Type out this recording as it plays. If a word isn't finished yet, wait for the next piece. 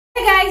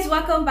Guys,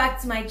 welcome back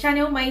to my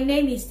channel. My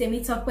name is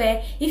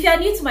Temitope. If you are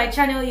new to my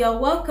channel, you're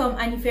welcome,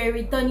 and if you're a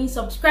returning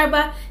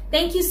subscriber,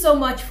 thank you so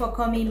much for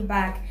coming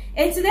back.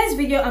 In today's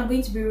video, I'm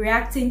going to be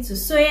reacting to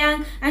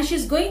Sohyang, and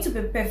she's going to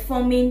be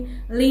performing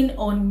Lean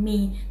on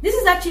Me. This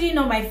is actually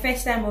not my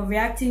first time of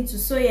reacting to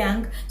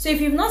Sohyang, so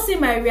if you've not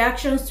seen my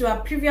reactions to her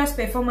previous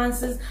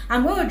performances,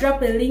 I'm going to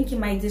drop a link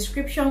in my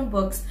description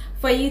box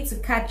for you to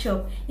catch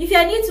up. If you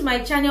are new to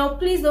my channel,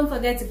 please don't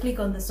forget to click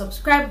on the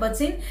subscribe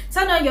button,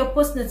 turn on your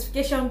post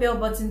notification bell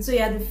button so you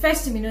are the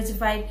first to be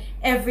notified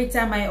every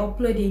time I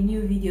upload a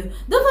new video.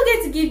 Don't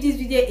forget to give this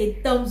video a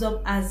thumbs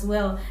up as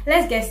well.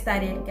 Let's get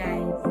started,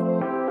 guys.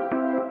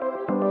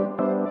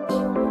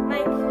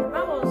 Like,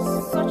 that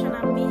was such an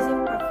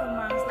amazing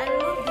performance. I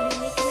love the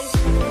uniqueness.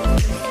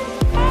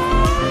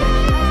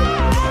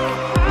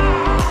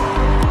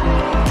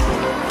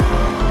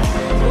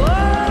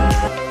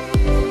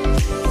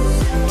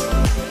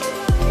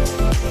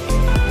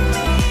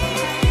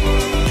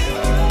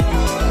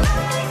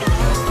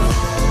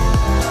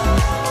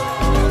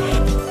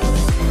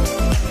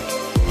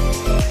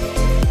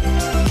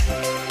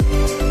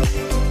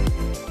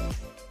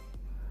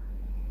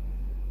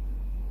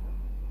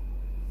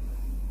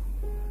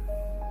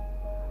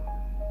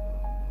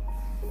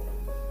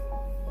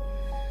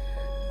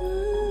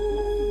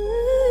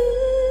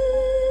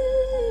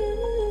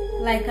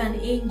 Like an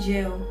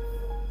angel.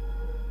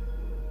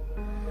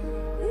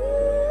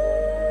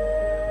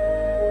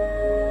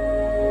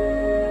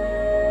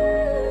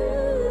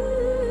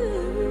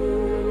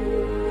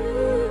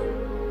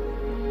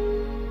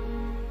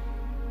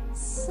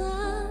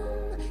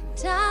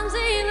 Sometimes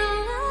in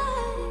our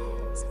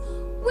lives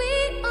we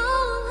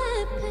all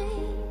have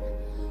pain,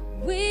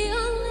 we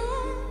all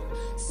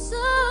have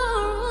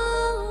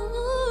sorrow,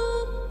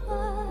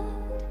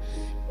 but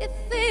if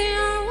we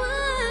are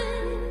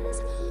wise,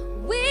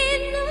 we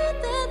know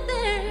that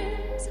there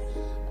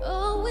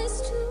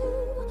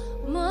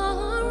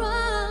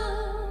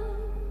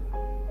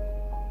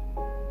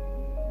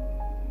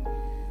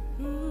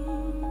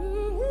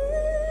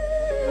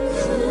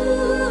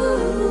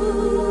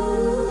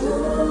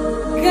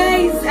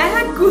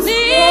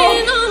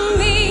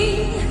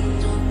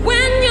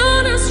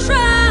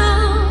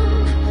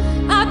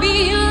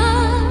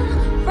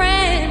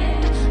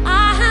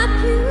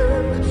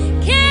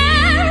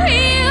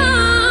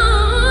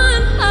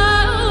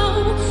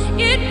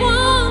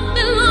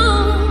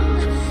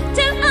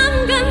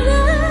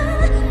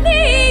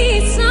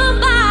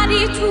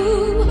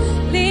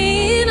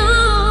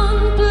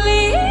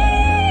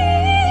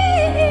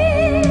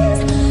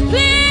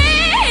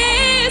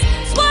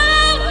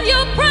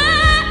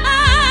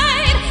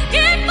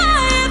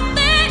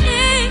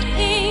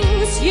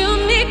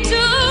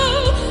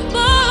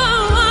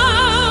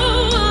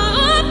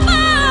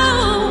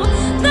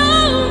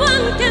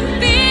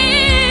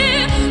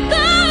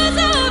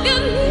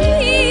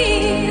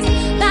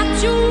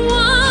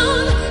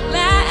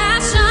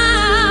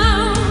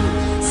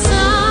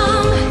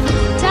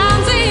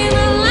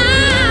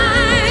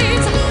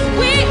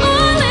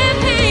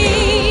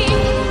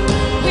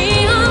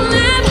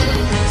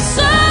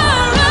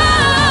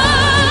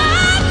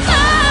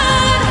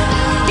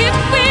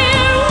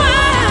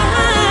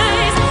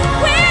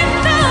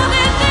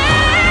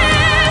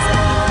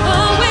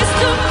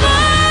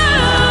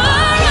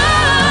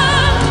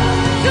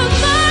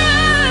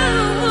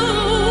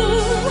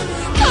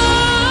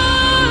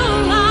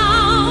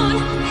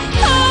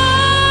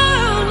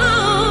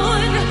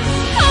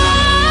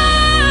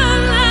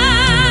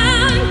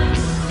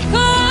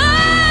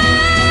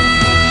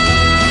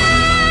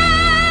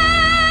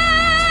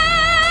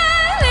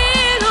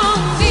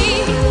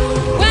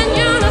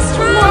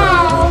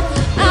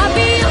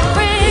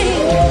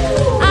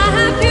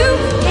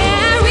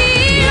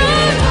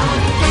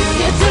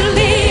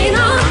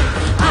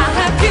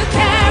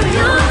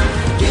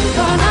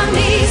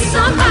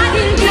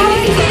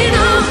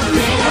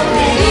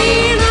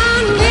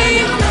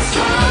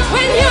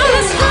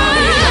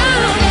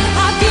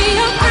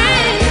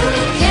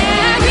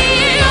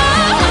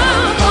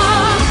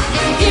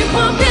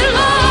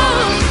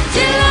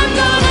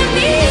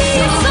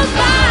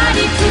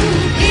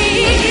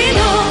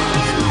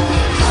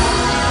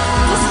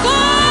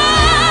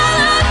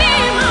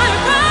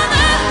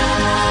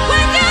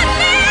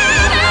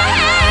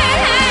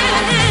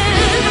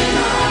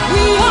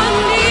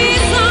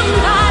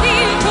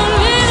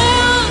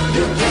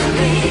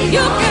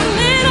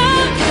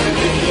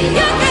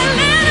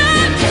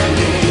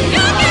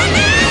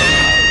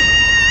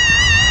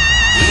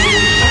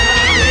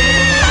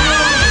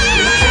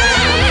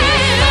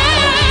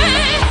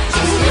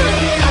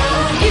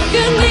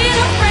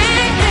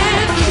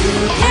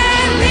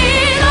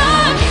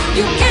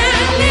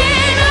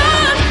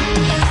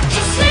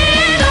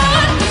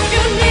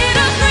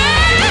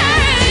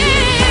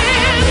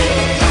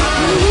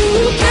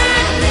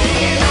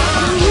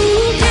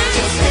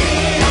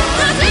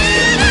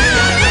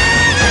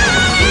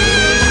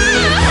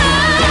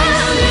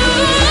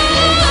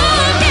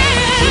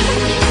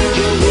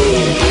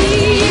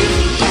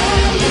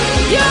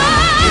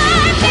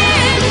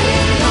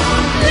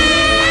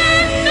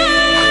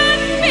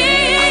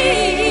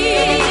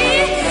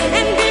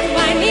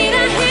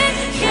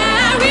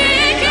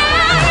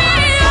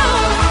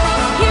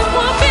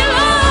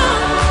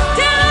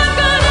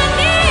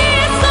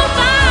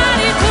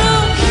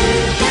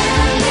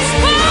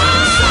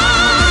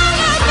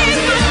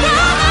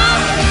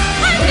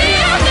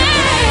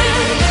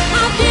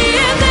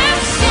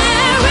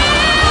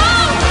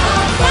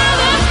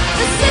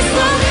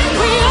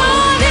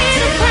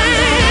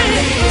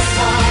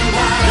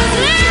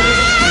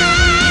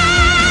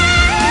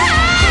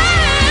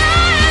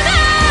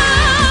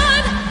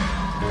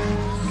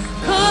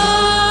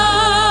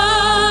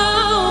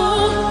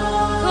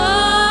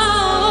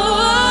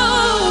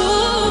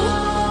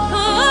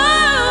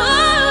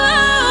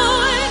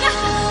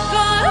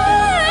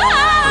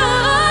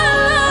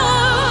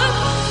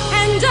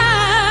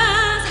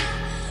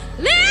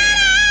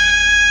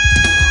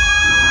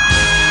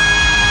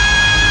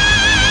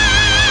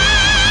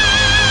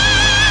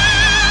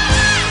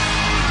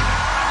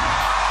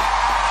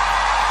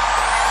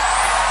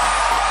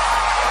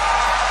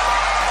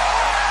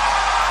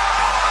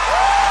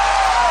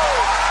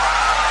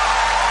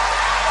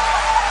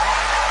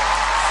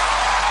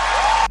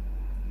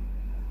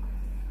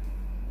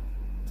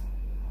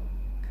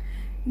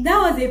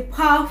That was a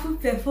powerful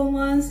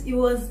performance. It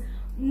was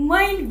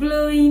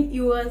mind-blowing.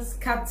 It was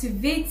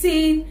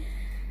captivating.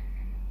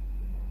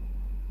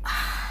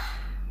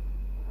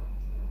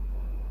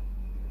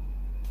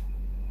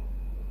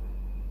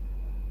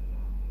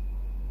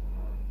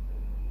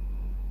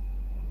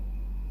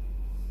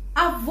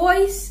 Her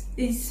voice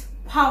is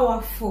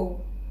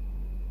powerful.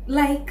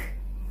 Like,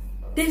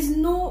 there's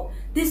no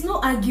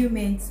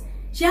argument.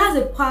 She has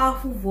a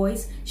powerful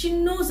voice. She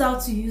knows how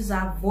to use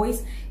her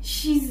voice.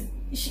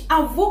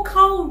 Her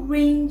vocal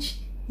range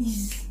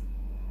is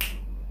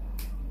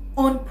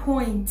on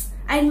point.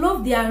 I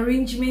love the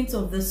arrangement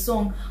of the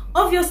song.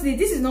 Obviously,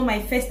 this is not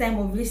my first time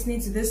of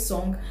listening to this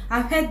song.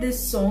 I've heard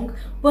this song,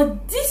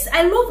 but this,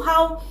 I love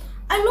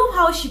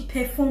how she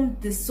performed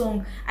the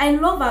song. I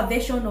love her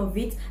version of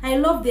it. I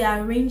love the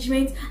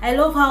arrangement. I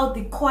love how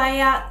the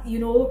choir, you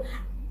know,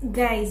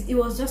 guys, it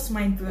was just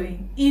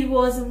mind-blowing. It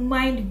was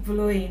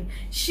mind-blowing.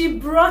 She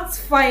brought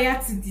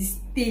fire to the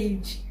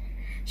stage.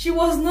 She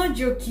was not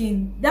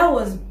joking. That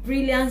was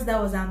brilliant.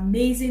 That was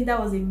amazing. That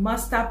was a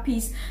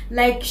masterpiece.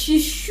 Like, she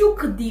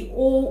shook the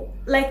whole,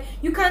 like,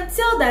 you can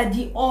tell that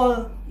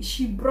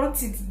she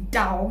brought it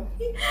down.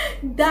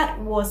 That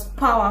was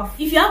powerful.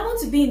 If you happen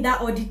to be in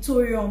that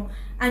auditorium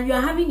and you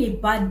are having a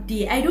bad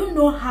day, I don't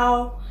know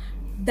how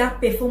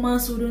that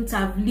performance wouldn't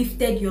have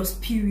lifted your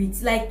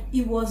spirits. Like,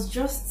 it was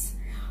just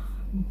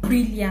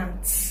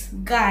brilliant,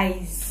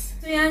 guys.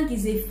 Sohyang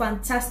is a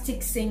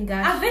fantastic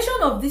singer. Her version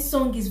of this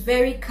song is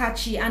very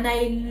catchy and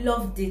I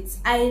loved it.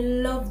 I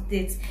loved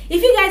it.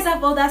 If you guys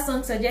have other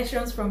song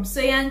suggestions from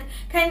Sohyang,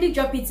 kindly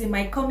drop it in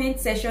my comment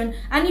section.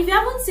 And if you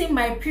haven't seen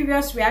my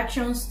previous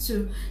reactions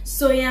to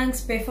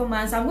Sohyang's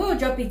performance, I'm going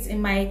to drop it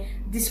in my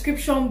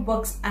description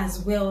box as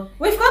well.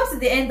 We've come to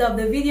the end of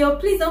the video.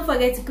 Please don't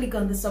forget to click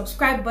on the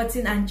subscribe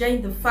button and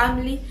join the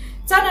family.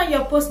 Turn on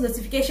your post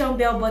notification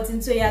bell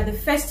button so you are the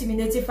first to be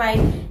notified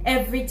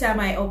every time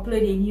I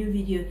upload a new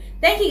video.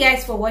 Thank you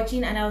guys for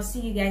watching and I'll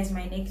see you guys in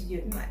my next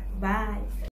video. Bye.